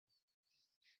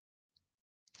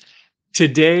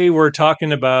Today, we're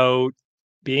talking about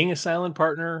being a silent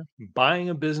partner, buying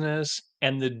a business,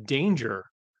 and the danger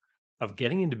of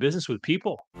getting into business with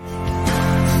people.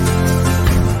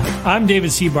 I'm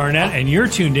David C. Barnett, and you're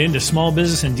tuned in to Small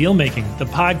Business and Deal Making, the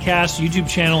podcast, YouTube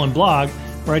channel, and blog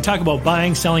where I talk about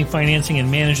buying, selling, financing, and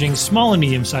managing small and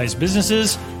medium sized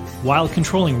businesses while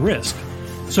controlling risk.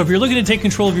 So, if you're looking to take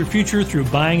control of your future through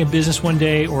buying a business one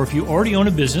day, or if you already own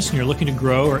a business and you're looking to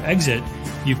grow or exit,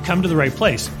 you've come to the right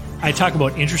place. I talk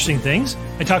about interesting things,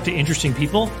 I talk to interesting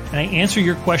people, and I answer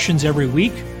your questions every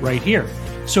week right here.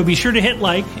 So be sure to hit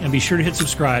like and be sure to hit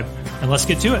subscribe, and let's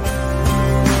get to it.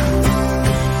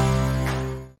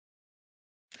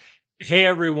 Hey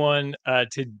everyone,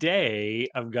 today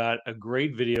I've got a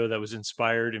great video that was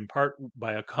inspired in part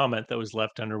by a comment that was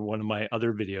left under one of my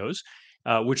other videos,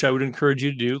 which I would encourage you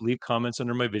to do. Leave comments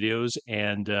under my videos,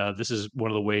 and this is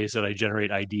one of the ways that I generate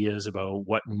ideas about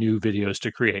what new videos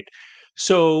to create.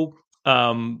 So,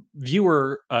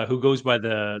 viewer who goes by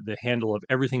the handle of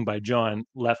Everything by John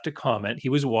left a comment. He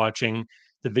was watching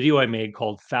the video I made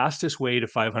called "Fastest Way to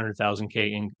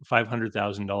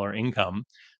 500,000 dollar income."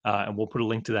 And we'll put a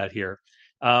link to that here.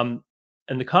 Um,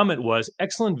 and the comment was,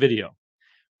 excellent video.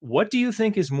 What do you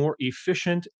think is more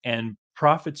efficient and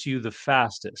profits you the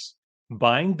fastest,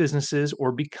 buying businesses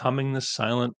or becoming the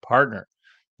silent partner?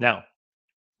 Now,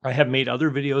 I have made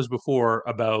other videos before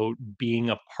about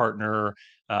being a partner,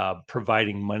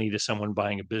 providing money to someone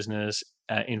buying a business.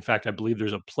 In fact, I believe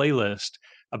there's a playlist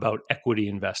about equity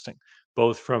investing,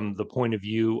 both from the point of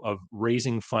view of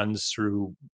raising funds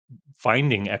through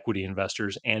finding equity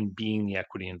investors and being the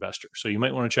equity investor. So you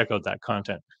might want to check out that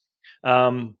content.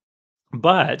 Um,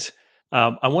 but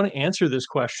I want to answer this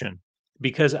question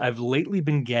because I've lately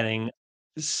been getting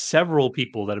several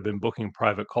people that have been booking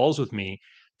private calls with me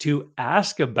to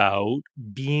ask about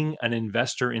being an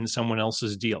investor in someone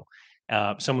else's deal,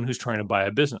 someone who's trying to buy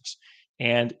a business.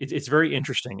 And it's very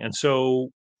interesting. And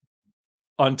so,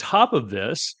 on top of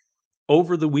this,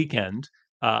 over the weekend,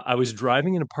 I was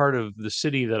driving in a part of the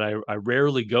city that I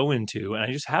rarely go into, and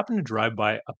I just happened to drive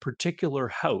by a particular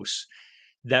house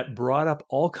that brought up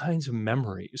all kinds of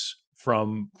memories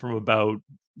from about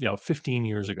 15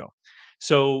 years ago.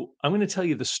 So I'm going to tell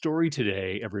you the story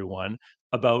today, everyone,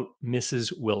 about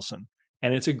Mrs. Wilson.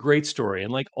 And it's a great story.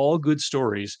 And like all good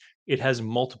stories, it has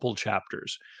multiple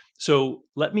chapters. So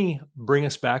let me bring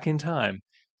us back in time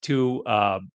to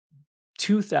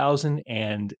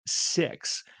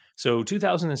 2006. So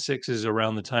 2006 is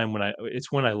around the time when I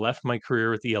left my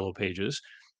career at the Yellow Pages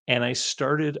and I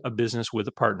started a business with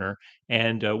a partner.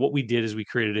 And what we did is we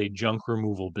created a junk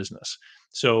removal business.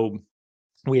 So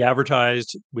we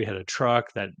advertised, we had a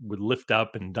truck that would lift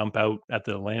up and dump out at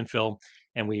the landfill,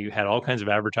 and we had all kinds of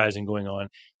advertising going on.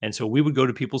 And so we would go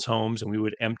to people's homes and we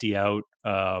would empty out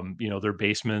their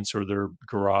basements or their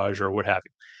garage or what have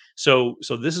you. So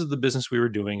this is the business we were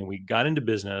doing, and we got into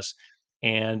business,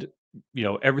 and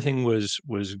everything was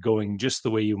going just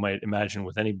the way you might imagine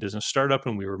with any business startup,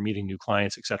 and we were meeting new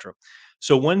clients, etc.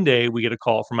 So one day we get a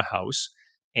call from a house,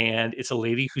 and it's a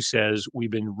lady who says, we've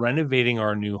been renovating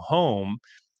our new home.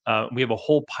 We have a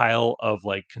whole pile of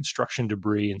like construction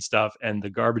debris and stuff, and the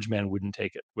garbage man wouldn't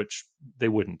take it, which they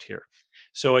wouldn't here.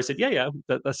 So I said, yeah, yeah,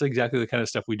 that's exactly the kind of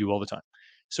stuff we do all the time.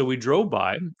 So we drove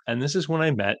by, and this is when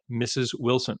I met Mrs.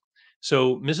 Wilson.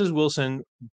 So Mrs. Wilson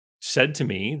said to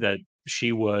me that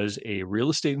she was a real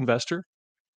estate investor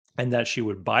and that she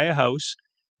would buy a house,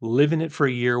 live in it for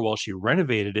a year while she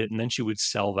renovated it, and then she would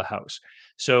sell the house.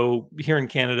 So here in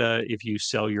Canada, if you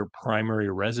sell your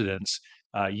primary residence,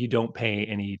 you don't pay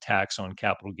any tax on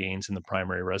capital gains in the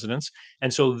primary residence.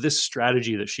 And so this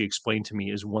strategy that she explained to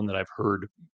me is one that I've heard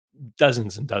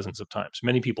dozens and dozens of times.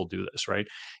 Many people do this, right?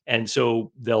 And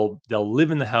so they'll live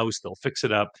in the house, they'll fix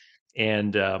it up,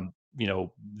 and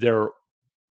they're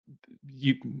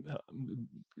you uh,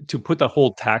 to put the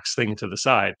whole tax thing to the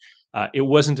side, it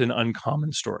wasn't an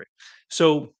uncommon story.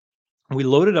 So we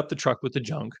loaded up the truck with the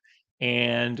junk,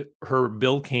 and her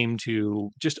bill came to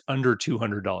just under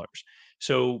 $200.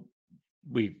 So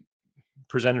we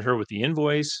presented her with the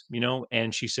invoice,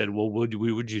 and she said, "Well,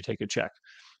 would you take a check?"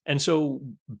 And so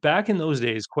back in those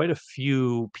days, quite a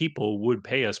few people would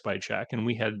pay us by check, and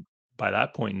we had by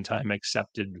that point in time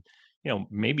accepted,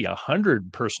 maybe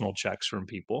 100 personal checks from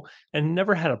people, and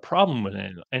never had a problem with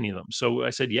any of them. So I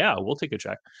said, "Yeah, we'll take a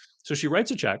check." So she writes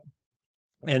a check,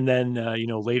 and then,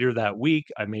 later that week,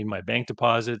 I made my bank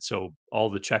deposit. So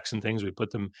all the checks and things, we put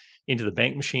them into the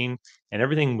bank machine, and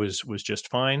everything was just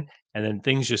fine. And then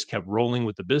things just kept rolling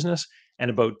with the business. And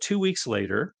about 2 weeks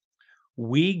later,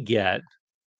 we get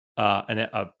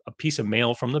a piece of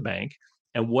mail from the bank,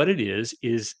 and what it is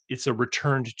it's a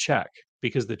returned check.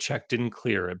 because the check didn't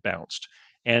clear, it bounced.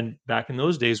 And back in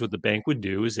those days, what the bank would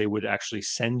do is they would actually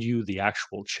send you the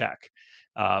actual check,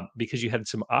 because you had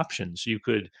some options. You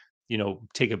could,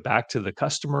 take it back to the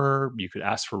customer. You could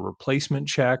ask for a replacement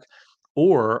check,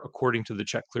 or according to the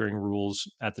check clearing rules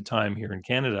at the time here in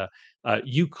Canada,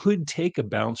 you could take a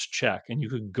bounced check and you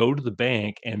could go to the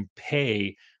bank and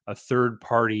pay a third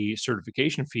party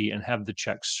certification fee and have the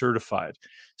check certified.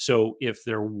 So if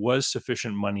there was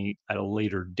sufficient money at a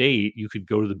later date, you could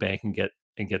go to the bank and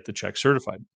get the check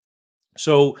certified.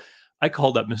 So I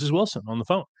called up Mrs. Wilson on the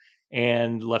phone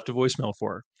and left a voicemail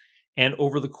for her. And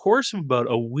over the course of about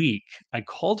a week, I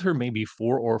called her maybe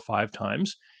 4 or 5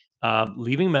 times,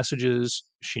 leaving messages.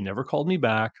 She never called me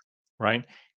back. Right.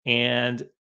 And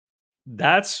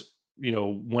that's,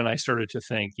 when I started to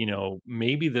think,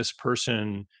 maybe this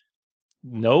person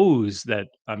knows that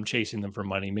I'm chasing them for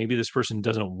money. Maybe this person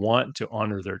doesn't want to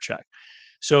honor their check.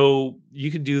 So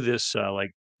you could do this,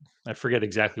 like, I forget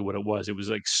exactly what it was. It was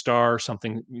like star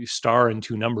something, star and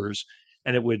two numbers,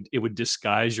 and it would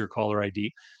disguise your caller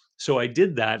ID. So I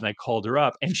did that and I called her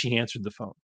up and she answered the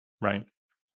phone, right?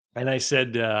 And I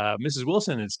said, "Mrs.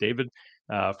 Wilson, it's David,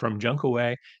 from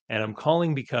Junkaway, and I'm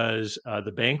calling because,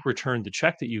 the bank returned the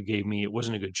check that you gave me. It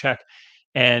wasn't a good check."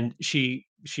 And she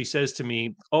says to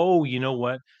me, "Oh, you know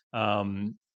what?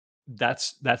 Um,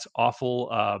 that's awful.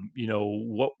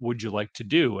 What would you like to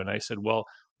do?" And I said, "Well,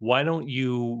 why don't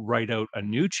you write out a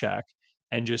new check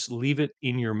and just leave it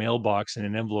in your mailbox in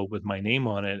an envelope with my name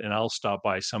on it, and I'll stop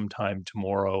by sometime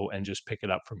tomorrow and just pick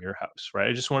it up from your house." Right?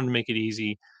 I just wanted to make it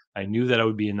easy. I knew that I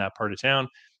would be in that part of town.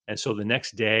 And so the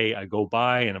next day I go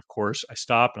by and of course I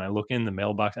stop and I look in the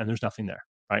mailbox and there's nothing there.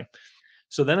 Right.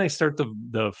 So then I start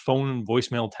the phone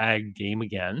voicemail tag game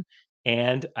again,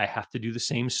 and I have to do the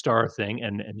same star thing,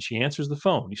 and she answers the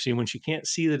phone. You see, when she can't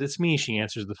see that it's me, she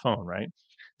answers the phone, right?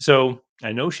 So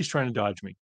I know she's trying to dodge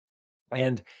me,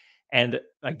 and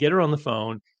I get her on the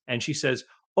phone, and she says,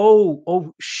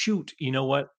 "Oh, shoot! You know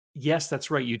what? Yes, that's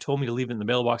right. You told me to leave it in the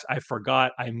mailbox. I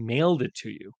forgot. I mailed it to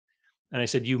you." And I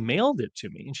said, "You mailed it to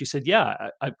me?" And she said, "Yeah,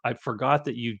 I forgot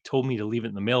that you told me to leave it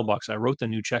in the mailbox. I wrote the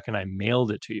new check and I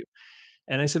mailed it to you."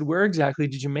 And I said, "Where exactly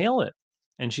did you mail it?"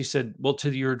 And she said, "Well,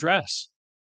 to your address."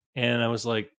 And I was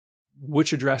like,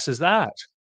 "Which address is that?"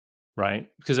 Right?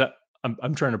 Because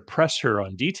I'm trying to press her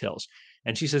on details.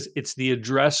 And she says, "It's the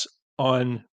address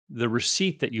on the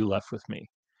receipt that you left with me."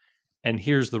 And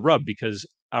here's the rub, because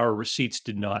our receipts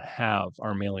did not have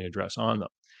our mailing address on them.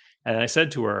 And I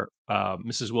said to her,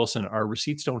 "Mrs. Wilson, our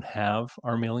receipts don't have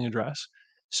our mailing address.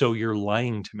 So you're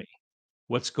lying to me.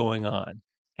 What's going on?"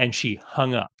 And she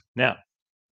hung up. Now,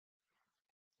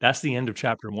 that's the end of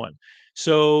chapter 1.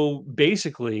 So,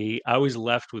 basically, I was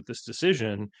left with this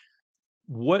decision.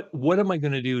 What am I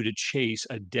gonna do to chase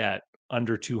a debt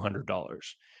under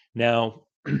 $200? Now,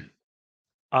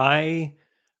 I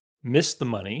missed the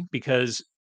money because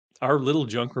our little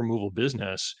junk removal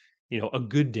business, a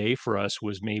good day for us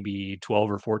was maybe 12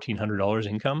 or $1,400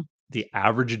 income. The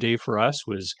average day for us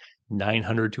was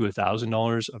 900 to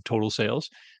 $1,000 of total sales.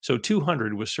 So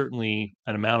 200 was certainly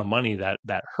an amount of money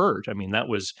that hurt. I mean, that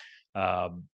was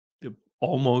um,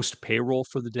 almost payroll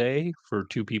for the day for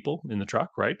 2 people in the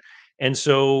truck, right? And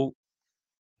so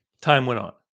time went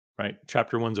on, right?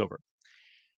 Chapter 1's over.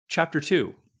 Chapter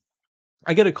 2,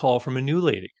 I get a call from a new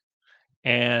lady.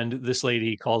 And this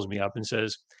lady calls me up and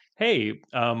says, "Hey,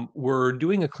 we're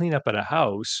doing a cleanup at a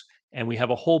house, and we have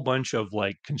a whole bunch of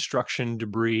like construction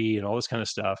debris and all this kind of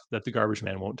stuff that the garbage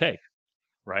man won't take."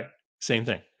 Right? Same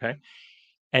thing. Okay.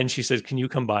 And she says, "Can you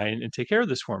come by and take care of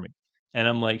this for me?" And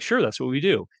I'm like, "Sure, that's what we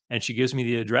do." And she gives me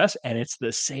the address, and it's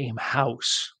the same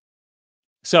house.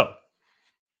 So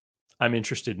I'm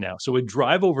interested now. So we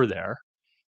drive over there,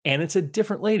 and it's a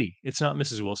different lady. It's not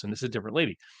Mrs. Wilson, it's a different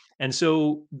lady. And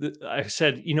so I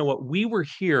said, "You know what? We were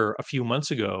here a few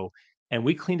months ago and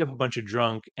we cleaned up a bunch of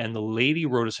junk and the lady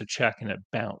wrote us a check and it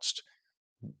bounced.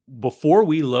 Before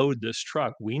we load this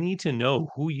truck, we need to know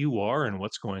who you are and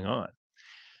what's going on."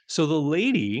 So the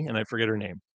lady, and I forget her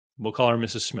name, we'll call her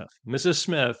Mrs. Smith. Mrs.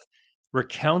 Smith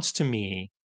recounts to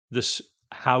me this,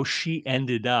 how she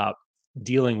ended up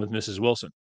dealing with Mrs.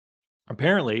 Wilson.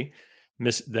 Apparently,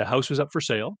 the house was up for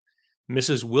sale.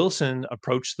 Mrs. Wilson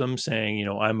approached them saying,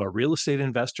 "I'm a real estate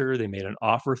investor." They made an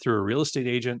offer through a real estate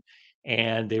agent,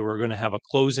 and they were gonna have a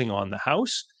closing on the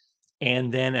house.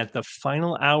 And then at the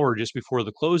final hour, just before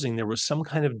the closing, there was some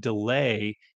kind of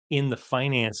delay in the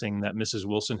financing that Mrs.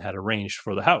 Wilson had arranged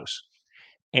for the house.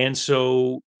 And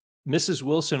so Mrs.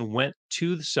 Wilson went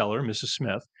to the seller, Mrs.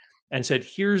 Smith, and said,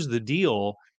 "Here's the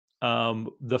deal.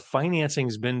 The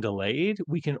financing's been delayed.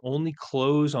 We can only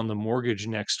close on the mortgage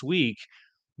next week,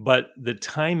 but the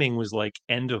timing was like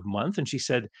end of month. And she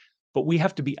said, but we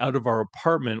have to be out of our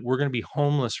apartment. We're going to be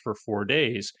homeless for 4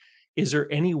 days. Is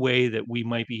there any way that we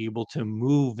might be able to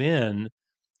move in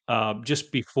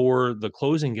just before the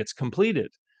closing gets completed?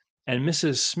 And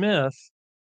Mrs. Smith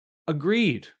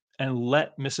agreed and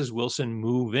let Mrs. Wilson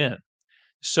move in.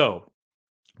 So,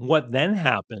 what then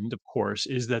happened, of course,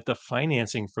 is that the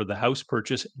financing for the house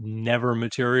purchase never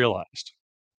materialized,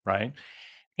 right?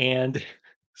 And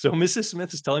so Mrs.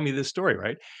 Smith is telling me this story,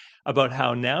 right? About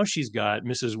how now she's got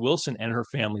Mrs. Wilson and her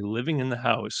family living in the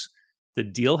house. The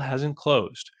deal hasn't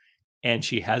closed and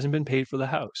she hasn't been paid for the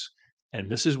house.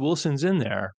 And Mrs. Wilson's in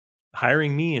there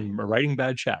hiring me and writing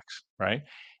bad checks, right?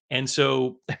 And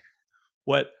so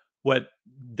what what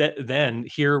then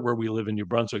here where we live in New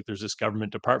Brunswick, there's this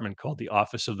government department called the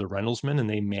Office of the Rentalsman, and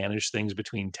they manage things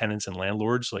between tenants and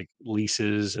landlords, like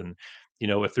leases and,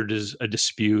 if there is a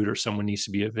dispute or someone needs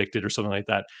to be evicted or something like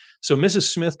that. So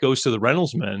Mrs. Smith goes to the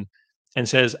rentalsman and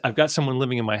says, "I've got someone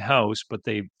living in my house, but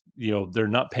they're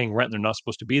not paying rent. They're not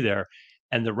supposed to be there."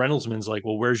 And the rentalsman's like,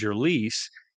 "Well, where's your lease?"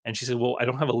 And she said, "Well, I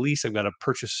don't have a lease. I've got a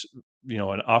purchase,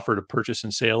 an offer to purchase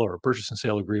and sale or a purchase and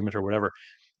sale agreement or whatever."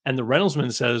 And the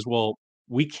rentalsman says, "Well,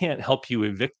 we can't help you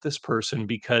evict this person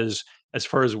because as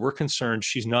far as we're concerned,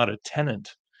 she's not a tenant.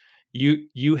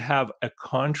 You have a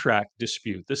contract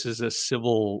dispute. This is a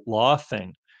civil law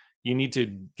thing. You need to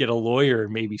get a lawyer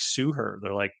and maybe sue her."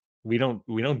 They're like, "We don't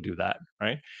do that."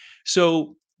 Right?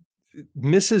 So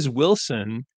Mrs.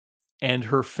 Wilson and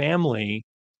her family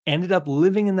ended up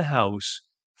living in the house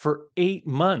for 8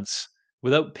 months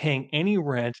without paying any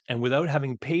rent and without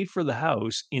having paid for the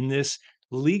house in this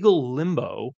legal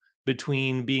limbo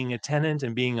between being a tenant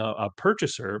and being a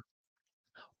purchaser,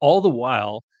 all the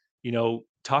while,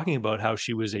 talking about how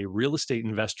she was a real estate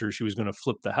investor, she was gonna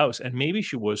flip the house, and maybe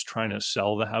she was trying to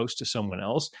sell the house to someone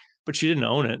else, but she didn't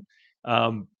own it.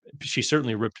 Um, she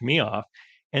certainly ripped me off,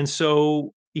 and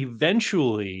so,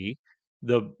 eventually,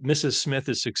 the Mrs. Smith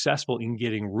is successful in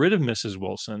getting rid of Mrs.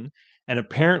 Wilson, and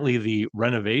apparently the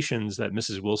renovations that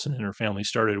Mrs. Wilson and her family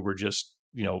started were just,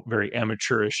 very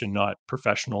amateurish and not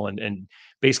professional and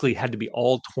basically had to be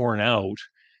all torn out,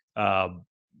 um,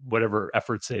 whatever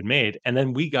efforts they'd made. And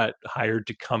then we got hired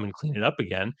to come and clean it up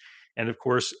again. And of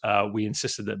course, we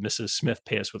insisted that Mrs. Smith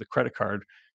pay us with a credit card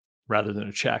rather than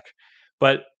a check.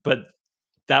 But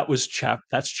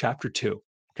that's chapter two.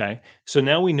 Okay. So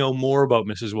now we know more about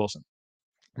Mrs. Wilson.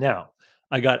 Now,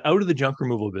 I got out of the junk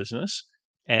removal business,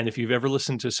 and if you've ever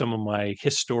listened to some of my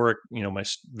historic, my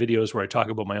videos where I talk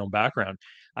about my own background,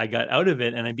 I got out of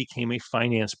it and I became a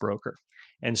finance broker.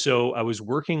 And so I was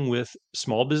working with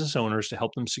small business owners to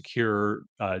help them secure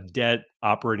debt,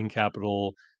 operating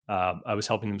capital. I was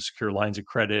helping them secure lines of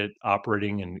credit,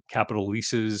 operating and capital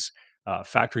leases,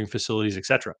 factoring facilities,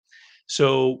 etc.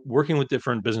 So working with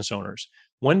different business owners.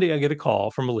 One day I get a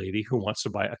call from a lady who wants to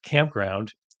buy a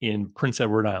campground in Prince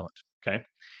Edward Island, okay?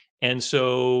 And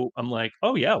so I'm like,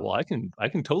 "Oh, yeah, well, I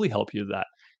can totally help you with that."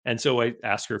 And so I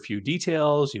ask her a few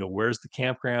details, "Where's the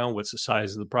campground? What's the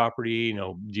size of the property?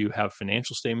 Do you have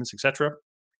financial statements, etcetera?"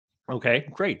 "Okay,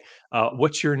 great.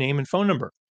 What's your name and phone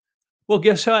number?" Well,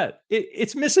 guess what?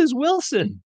 It's Mrs.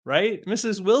 Wilson, right?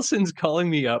 Mrs. Wilson's calling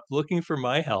me up looking for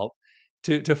my help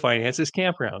to finance this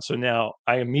campground. So now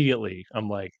I'm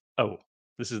like, "Oh,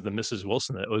 this is the Mrs.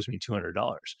 Wilson that owes me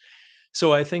 $200."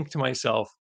 So I think to myself,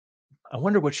 I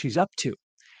wonder what she's up to.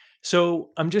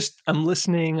 So I'm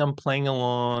listening, I'm playing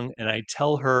along, and I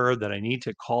tell her that I need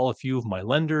to call a few of my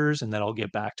lenders and that I'll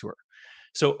get back to her.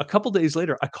 So a couple days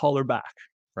later, I call her back,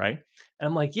 right? And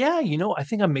I'm like, "Yeah, I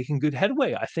think I'm making good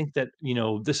headway. I think that,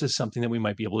 this is something that we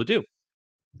might be able to do."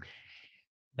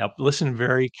 Now, listen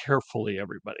very carefully,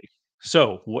 everybody.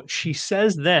 So, what she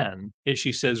says then is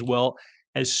she says, "Well,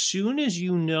 as soon as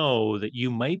you know that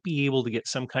you might be able to get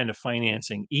some kind of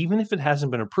financing, even if it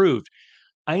hasn't been approved,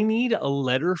 I need a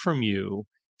letter from you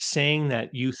saying that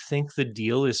you think the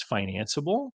deal is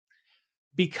financeable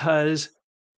because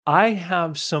I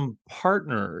have some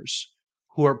partners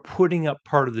who are putting up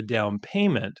part of the down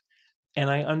payment. And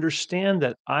I understand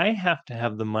that I have to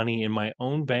have the money in my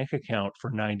own bank account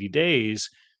for 90 days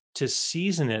to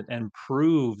season it and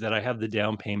prove that I have the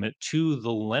down payment to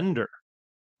the lender."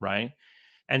 Right.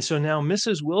 And so now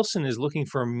Mrs. Wilson is looking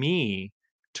for me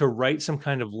to write some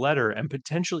kind of letter and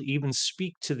potentially even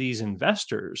speak to these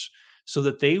investors so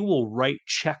that they will write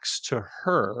checks to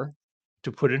her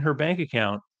to put in her bank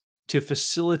account to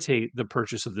facilitate the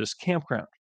purchase of this campground.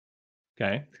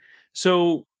 Okay.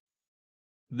 So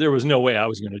there was no way I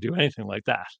was going to do anything like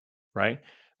that. Right.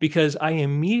 Because I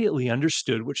immediately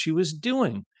understood what she was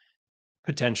doing.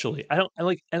 Potentially.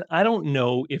 I don't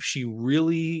know if she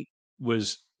really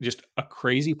was just a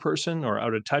crazy person or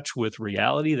out of touch with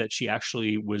reality, that she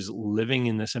actually was living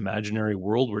in this imaginary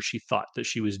world where she thought that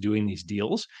she was doing these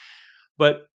deals.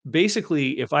 But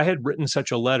basically, if I had written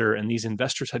such a letter and these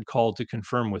investors had called to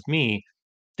confirm with me,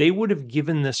 they would have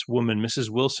given this woman, Mrs.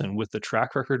 Wilson, with the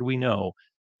track record we know,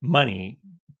 money,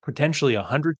 potentially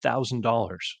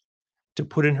 $100,000 to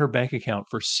put in her bank account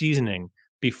for seasoning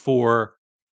before,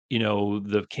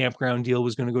 the campground deal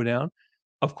was gonna go down.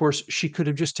 Of course, she could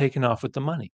have just taken off with the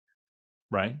money,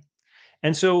 right?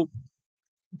 And so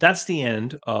that's the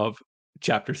end of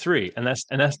chapter 3, and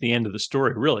that's the end of the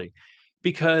story, really,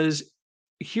 because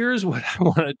here's what I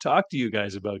wanna talk to you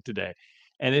guys about today,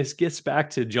 and this gets back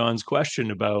to John's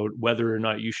question about whether or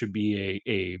not you should be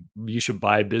you should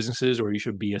buy businesses or you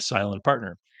should be a silent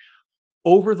partner.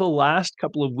 Over the last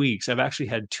couple of weeks, I've actually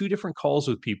had 2 different calls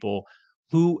with people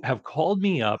who have called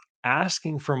me up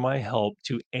asking for my help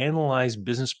to analyze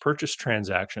business purchase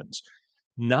transactions,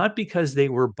 not because they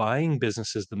were buying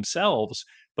businesses themselves,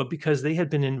 but because they had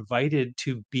been invited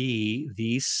to be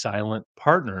these silent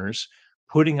partners,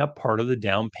 putting up part of the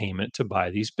down payment to buy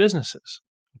these businesses,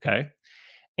 okay?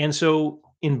 And so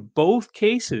in both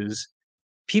cases,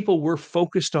 people were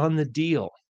focused on the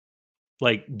deal.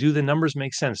 Like, do the numbers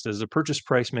make sense? Does the purchase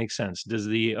price make sense? Does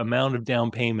the amount of down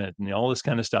payment and all this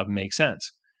kind of stuff make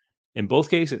sense? In both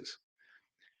cases.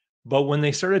 But when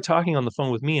they started talking on the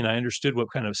phone with me and I understood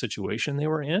what kind of situation they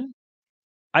were in,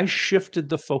 I shifted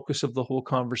the focus of the whole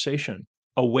conversation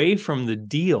away from the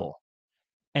deal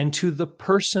and to the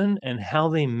person and how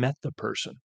they met the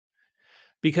person.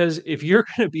 Because if you're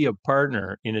gonna be a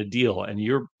partner in a deal and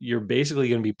you're basically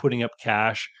gonna be putting up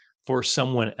cash for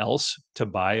someone else to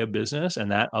buy a business, and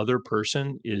that other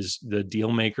person is the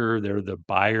deal maker, they're the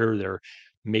buyer, they're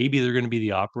gonna be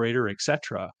the operator,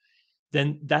 etcetera,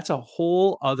 then that's a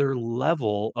whole other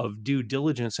level of due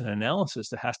diligence and analysis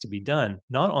that has to be done,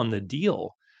 not on the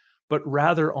deal, but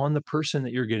rather on the person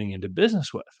that you're getting into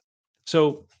business with.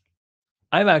 So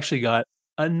I've actually got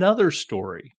another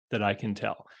story that I can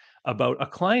tell about a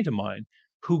client of mine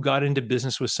who got into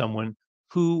business with someone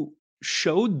who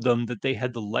showed them that they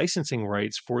had the licensing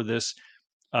rights for this.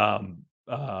 Um,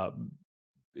 uh,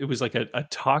 it was like a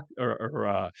talk or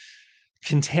a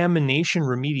contamination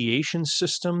remediation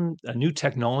system, a new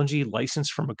technology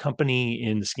licensed from a company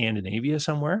in Scandinavia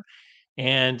somewhere.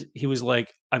 And he was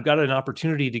like, "I've got an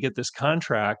opportunity to get this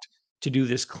contract to do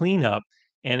this cleanup."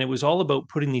 And it was all about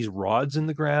putting these rods in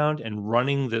the ground and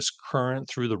running this current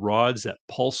through the rods that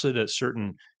pulsed at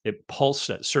certain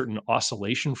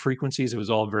oscillation frequencies. It was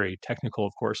all very technical,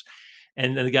 of course.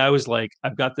 And then the guy was like,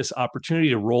 "I've got this opportunity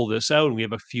to roll this out, and we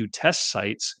have a few test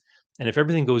sites. And if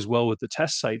everything goes well with the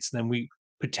test sites, then we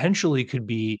potentially could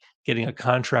be getting a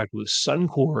contract with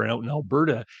Suncor out in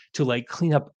Alberta to like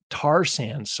clean up tar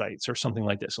sand sites or something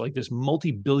like this, like this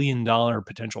multi-billion-dollar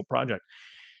potential project."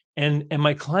 And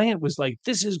my client was like,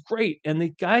 "This is great." And the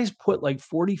guys put like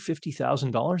 40,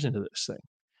 $50,000 into this thing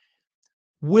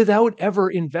without ever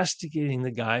investigating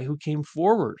the guy who came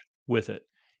forward with it.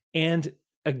 And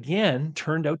again,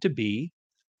 turned out to be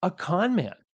a con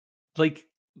man, like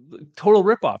total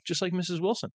ripoff, just like Mrs.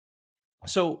 Wilson.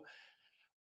 So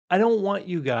I don't want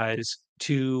you guys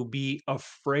to be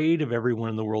afraid of everyone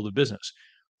in the world of business.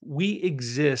 We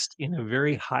exist in a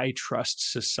very high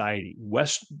trust society.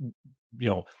 You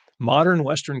know, Modern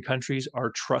Western countries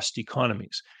are trust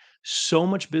economies. So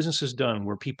much business is done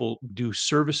where people do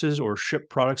services or ship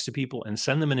products to people and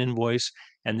send them an invoice,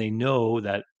 and they know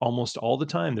that almost all the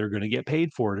time they're going to get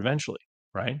paid for it eventually,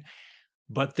 right?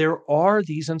 But there are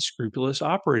these unscrupulous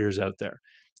operators out there.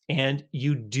 And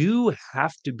you do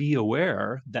have to be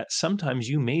aware that sometimes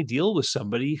you may deal with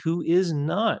somebody who is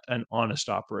not an honest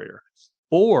operator.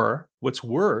 Or what's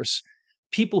worse,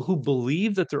 people who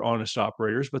believe that they're honest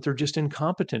operators, but they're just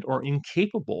incompetent or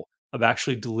incapable of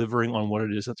actually delivering on what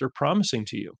it is that they're promising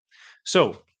to you.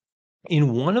 So,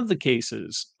 in one of the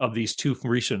cases of these 2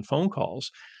 recent phone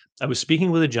calls, I was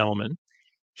speaking with a gentleman.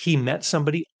 He met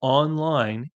somebody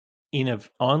online in an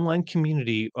online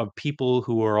community of people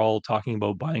who are all talking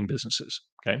about buying businesses,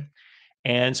 okay?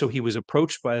 And so he was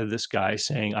approached by this guy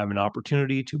saying, "I have an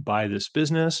opportunity to buy this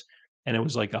business." And it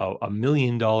was like a $1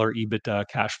 million EBITDA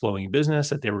cash flowing business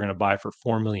that they were going to buy for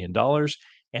 $4 million.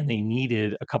 And they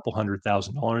needed a couple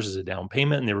 $100,000 as a down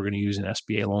payment. And they were going to use an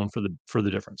SBA loan for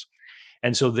the difference.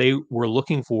 And so they were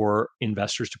looking for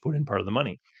investors to put in part of the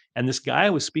money. And this guy I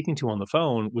was speaking to on the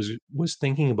phone was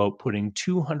thinking about putting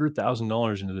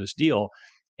 $200,000 into this deal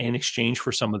in exchange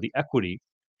for some of the equity.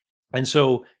 And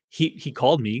so he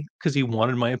called me because he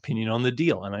wanted my opinion on the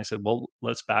deal. And I said, "Well,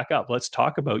 let's back up. Let's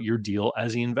talk about your deal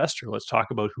as the investor. Let's talk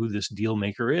about who this deal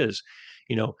maker is.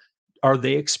 You know, Are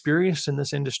they experienced in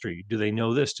this industry? Do they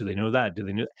know this? Do they know that? Do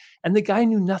they know? And the guy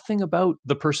knew nothing about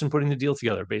the person putting the deal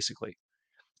together, basically.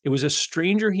 It was a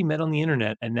stranger he met on the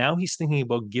internet, and now he's thinking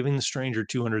about giving the stranger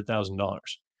 $200,000.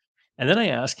 And then I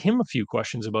asked him a few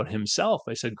questions about himself.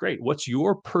 I said, "Great, what's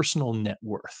your personal net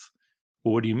worth?"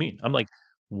 "Well, what do you mean?" I'm like,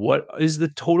 "What is the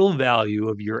total value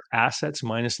of your assets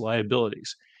minus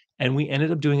liabilities?" And we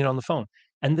ended up doing it on the phone.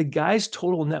 And the guy's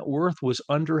total net worth was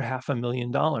under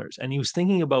 $500,000. And he was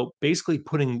thinking about basically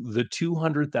putting the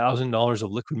 $200,000 of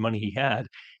liquid money he had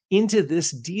into this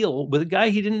deal with a guy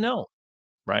he didn't know.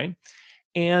 Right.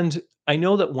 And I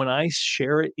know that when I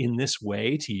share it in this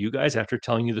way to you guys after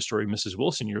telling you the story of Mrs.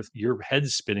 Wilson, your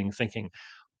head's spinning thinking,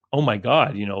 "Oh my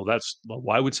God, that's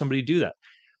why would somebody do that?"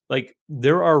 Like,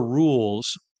 there are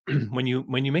rules when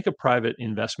you make a private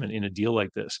investment in a deal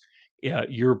like this. Yeah,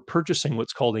 you're purchasing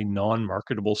what's called a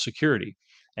non-marketable security.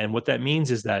 And what that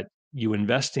means is that you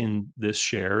invest in this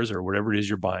shares or whatever it is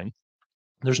you're buying.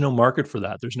 There's no market for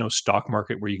that. There's no stock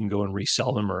market where you can go and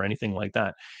resell them or anything like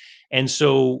that. And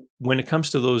so when it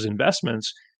comes to those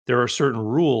investments, there are certain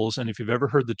rules. And if you've ever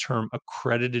heard the term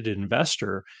accredited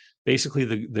investor, basically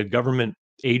the government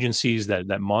agencies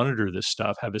that monitor this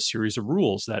stuff have a series of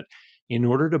rules that in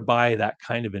order to buy that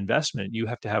kind of investment, you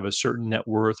have to have a certain net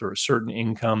worth or a certain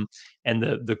income. And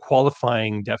the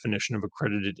qualifying definition of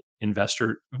accredited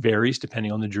investor varies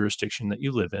depending on the jurisdiction that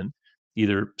you live in,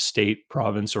 either state,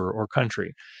 province, or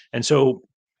country. And so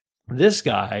this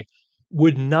guy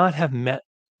would not have met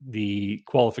the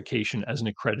qualification as an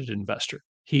accredited investor.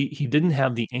 He didn't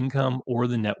have the income or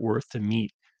the net worth to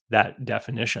meet that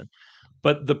definition.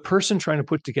 But the person trying to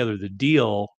put together the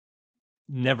deal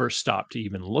never stopped to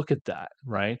even look at that,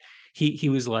 right? He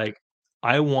was like,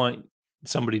 "I want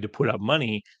somebody to put up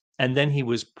money," and then he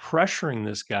was pressuring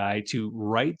this guy to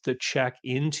write the check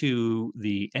into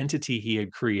the entity he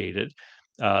had created,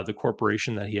 the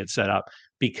corporation that he had set up,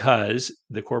 because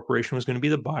the corporation was gonna be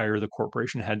the buyer, the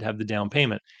corporation had to have the down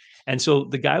payment. And so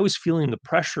the guy was feeling the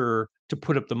pressure to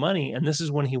put up the money, and this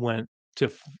is when he went to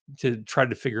f to try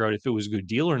to figure out if it was a good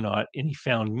deal or not, and he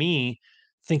found me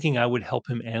thinking I would help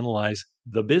him analyze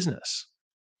the business.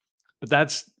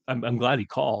 But I'm glad he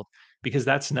called because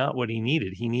that's not what he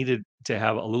needed. He needed to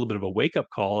have a little bit of a wake-up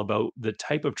call about the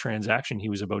type of transaction he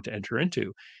was about to enter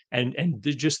into and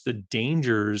just the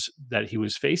dangers that he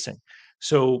was facing.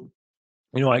 So,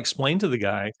 I explained to the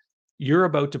guy, "You're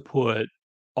about to put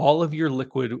all of your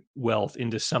liquid wealth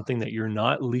into something that you're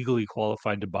not legally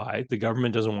qualified to buy. The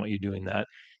government doesn't want you doing that."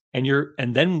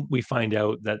 And then we find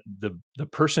out that the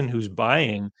person who's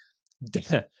buying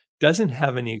doesn't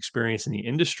have any experience in the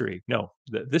industry. No,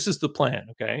 this is the plan,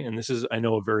 okay? And this is, I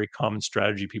know, a very common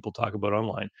strategy people talk about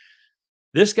online.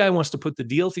 This guy wants to put the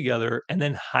deal together and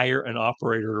then hire an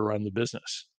operator to run the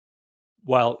business,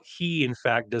 while he, in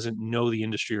fact, doesn't know the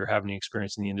industry or have any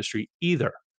experience in the industry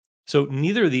either. So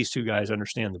neither of these two guys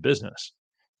understand the business,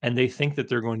 and they think that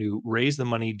they're going to raise the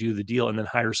money, do the deal, and then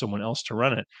hire someone else to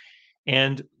run it.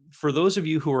 And for those of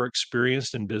you who are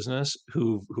experienced in business,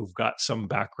 who've got some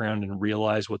background and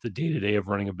realize what the day-to-day of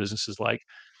running a business is like,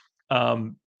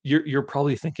 you're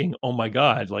probably thinking, "Oh my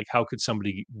God, like, how could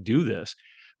somebody do this?"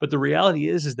 But the reality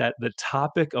is that the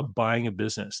topic of buying a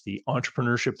business, the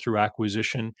entrepreneurship through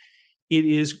acquisition, it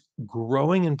is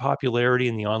growing in popularity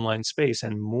in the online space,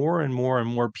 and more and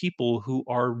more people who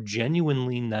are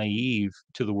genuinely naive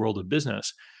to the world of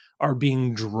business are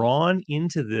being drawn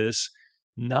into this,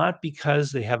 not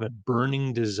because they have a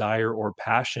burning desire or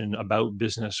passion about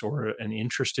business or an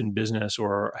interest in business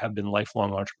or have been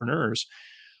lifelong entrepreneurs,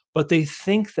 but they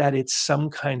think that it's some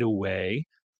kind of way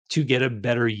to get a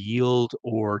better yield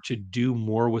or to do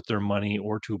more with their money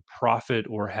or to profit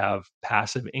or have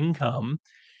passive income.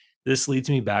 This leads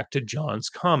me back to John's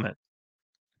comment.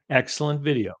 Excellent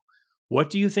video. What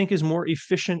do you think is more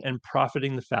efficient and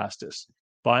profiting the fastest?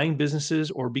 Buying businesses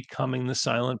or becoming the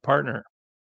silent partner?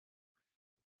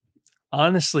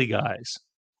 Honestly, guys,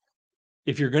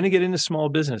 if you're going to get into small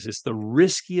business, it's the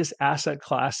riskiest asset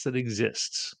class that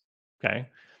exists. Okay.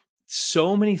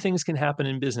 So many things can happen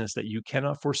in business that you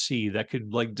cannot foresee that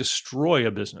could like destroy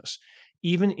a business.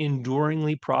 Even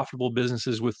enduringly profitable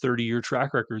businesses with 30-year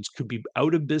track records could be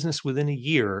out of business within a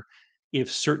year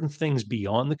if certain things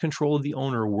beyond the control of the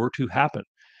owner were to happen.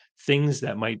 Things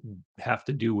that might have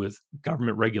to do with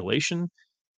government regulation,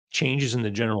 changes in the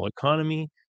general economy,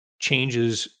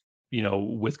 changes,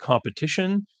 with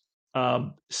competition,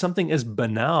 something as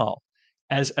banal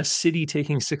as a city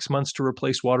taking 6 months to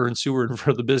replace water and sewer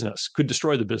for the business could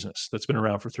destroy the business that's been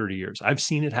around for 30 years. I've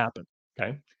seen it happen,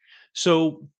 okay?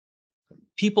 So,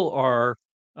 people are,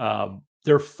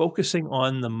 they're focusing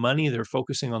on the money, they're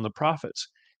focusing on the profits.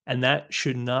 And that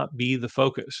should not be the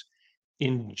focus.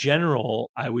 In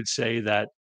general, I would say that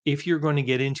if you're going to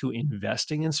get into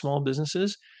investing in small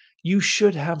businesses, you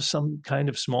should have some kind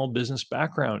of small business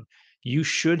background. You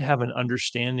should have an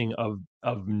understanding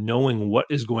of knowing what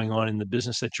is going on in the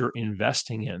business that you're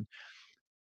investing in.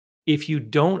 If you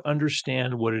don't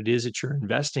understand what it is that you're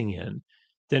investing in,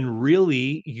 then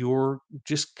really you're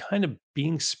just kind of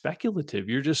being speculative.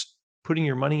 You're just putting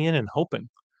your money in and hoping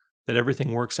that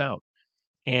everything works out.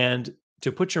 And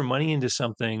to put your money into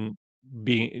something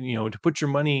to put your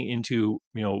money into,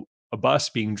 a bus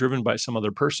being driven by some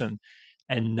other person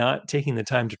and not taking the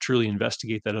time to truly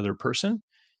investigate that other person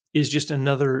is just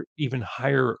another even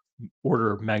higher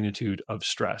order of magnitude of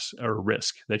stress or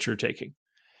risk that you're taking.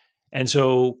 And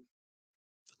so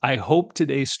I hope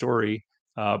today's story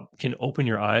can open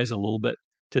your eyes a little bit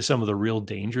to some of the real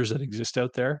dangers that exist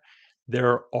out there.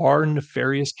 There are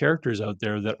nefarious characters out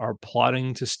there that are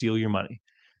plotting to steal your money.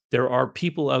 There are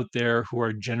people out there who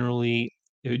are genuinely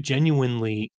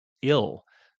ill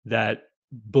that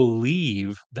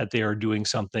believe that they are doing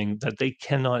something that they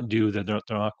cannot do, that they're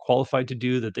not qualified to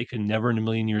do, that they could never in a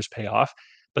million years pay off.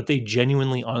 But they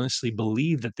genuinely, honestly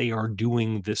believe that they are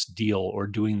doing this deal or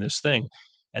doing this thing.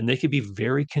 And they could be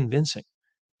very convincing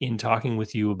in talking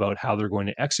with you about how they're going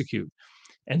to execute.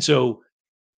 And so,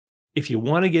 if you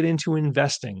want to get into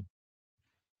investing,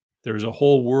 there's a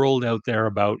whole world out there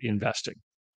about investing.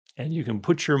 And you can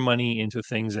put your money into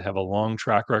things that have a long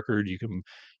track record. You can,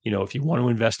 if you want to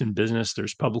invest in business,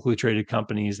 there's publicly traded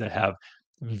companies that have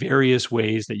various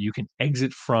ways that you can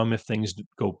exit from if things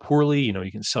go poorly.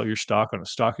 You can sell your stock on a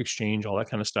stock exchange, all that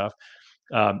kind of stuff.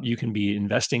 You can be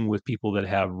investing with people that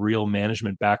have real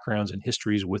management backgrounds and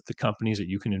histories with the companies that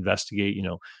you can investigate,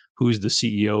 who's the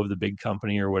CEO of the big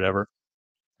company or whatever.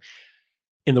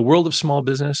 In the world of small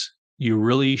business, you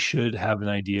really should have an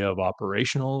idea of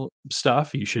operational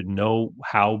stuff. You should know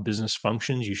how business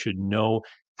functions. You should know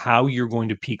how you're going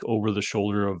to peek over the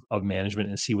shoulder of management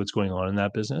and see what's going on in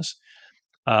that business.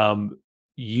 Um,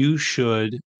 you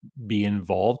should be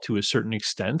involved to a certain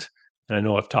extent. And I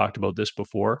know I've talked about this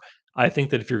before. I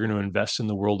think that if you're going to invest in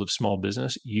the world of small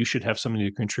business, you should have something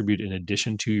to contribute in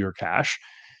addition to your cash,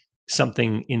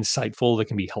 something insightful that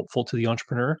can be helpful to the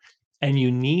entrepreneur. And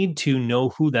you need to know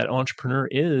who that entrepreneur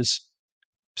is.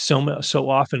 So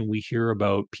often we hear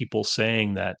about people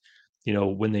saying that,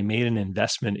 when they made an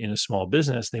investment in a small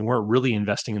business, they weren't really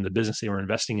investing in the business, they were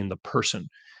investing in the person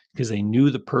because they knew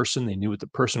the person, they knew what the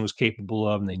person was capable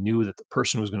of, and they knew that the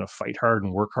person was going to fight hard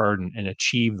and work hard and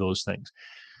achieve those things.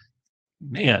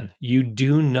 Man, you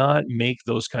do not make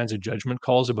those kinds of judgment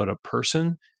calls about a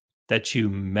person that you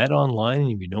met online and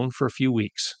you've known for a few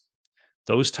weeks.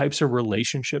 Those types of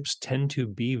relationships tend to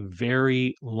be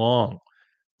very long.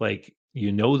 Like,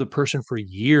 the person for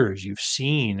years. You've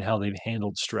seen how they've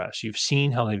handled stress. You've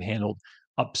seen how they've handled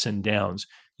ups and downs.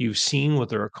 You've seen what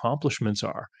their accomplishments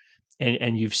are.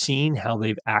 And you've seen how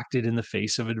they've acted in the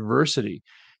face of adversity.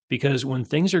 Because when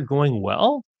things are going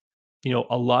well,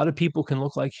 a lot of people can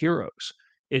look like heroes.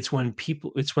 It's when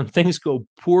things go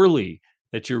poorly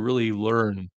that you really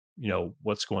learn,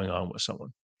 what's going on with someone.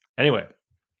 Anyway,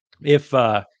 if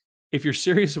you're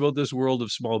serious about this world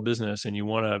of small business and you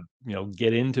want to,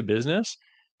 get into business,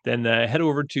 then head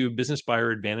over to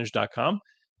businessbuyeradvantage.com.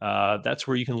 That's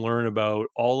where you can learn about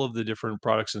all of the different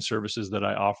products and services that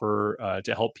I offer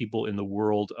to help people in the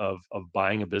world of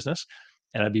buying a business.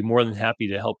 And I'd be more than happy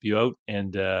to help you out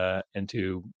and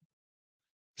to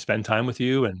spend time with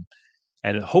you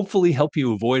and hopefully help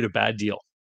you avoid a bad deal.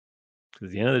 Because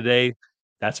at the end of the day,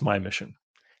 that's my mission.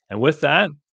 And with that,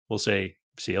 we'll say,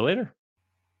 see you later.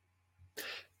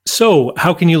 So,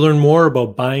 how can you learn more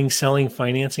about buying, selling,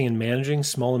 financing, and managing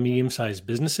small and medium sized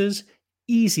businesses?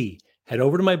 Easy. Head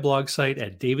over to my blog site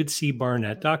at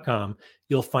davidcbarnett.com.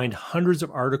 You'll find hundreds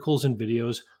of articles and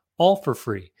videos, all for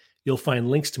free. You'll find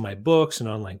links to my books and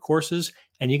online courses,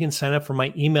 and you can sign up for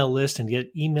my email list and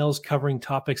get emails covering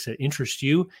topics that interest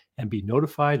you and be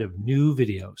notified of new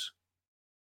videos.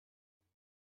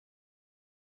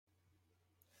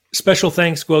 Special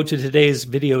thanks go out to today's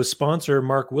video sponsor,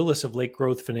 Mark Willis of Lake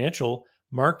Growth Financial.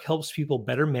 Mark helps people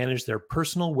better manage their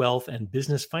personal wealth and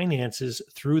business finances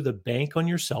through the Bank on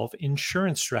Yourself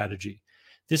insurance strategy.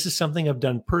 This is something I've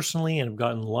done personally and I've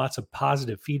gotten lots of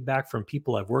positive feedback from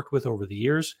people I've worked with over the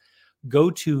years.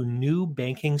 Go to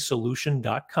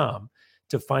newbankingsolution.com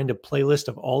to find a playlist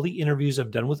of all the interviews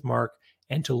I've done with Mark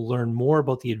and to learn more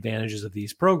about the advantages of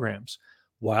these programs.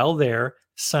 While there,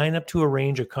 sign up to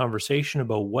arrange a conversation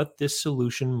about what this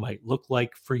solution might look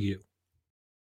like for you.